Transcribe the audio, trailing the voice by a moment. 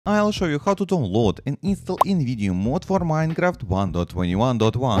I'll show you how to download and install Nvidium mod for Minecraft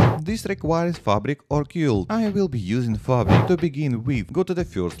 1.21.1. This requires Fabric or Quilt. I will be using Fabric. To begin with, go to the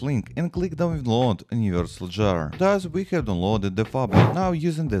first link and click download Universal Jar. Thus, we have downloaded the Fabric. Now,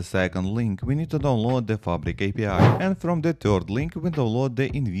 using the second link, we need to download the Fabric API. And from the third link, we download the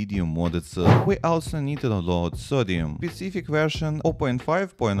Nvidium mod itself. We also need to download Sodium, specific version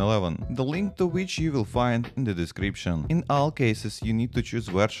 0.5.11, the link to which you will find in the description. In all cases, you need to choose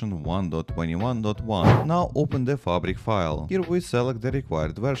version 1.21.1. Now open the Fabric file. Here we select the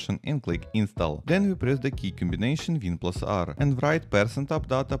required version and click install. Then we press the key combination Win+R and write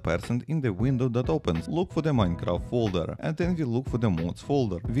 %appdata% in the window that opens. Look for the Minecraft folder and then we look for the mods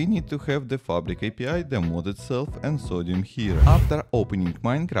folder. We need to have the Fabric API, the mod itself and Sodium here. After opening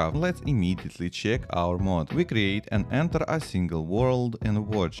Minecraft, let's immediately check our mod. We create and enter a single world and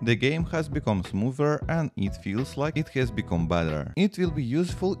watch. The game has become smoother and it feels like it has become better. It will be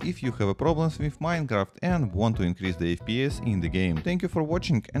useful if you have problems with Minecraft and want to increase the FPS in the game. Thank you for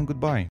watching and goodbye.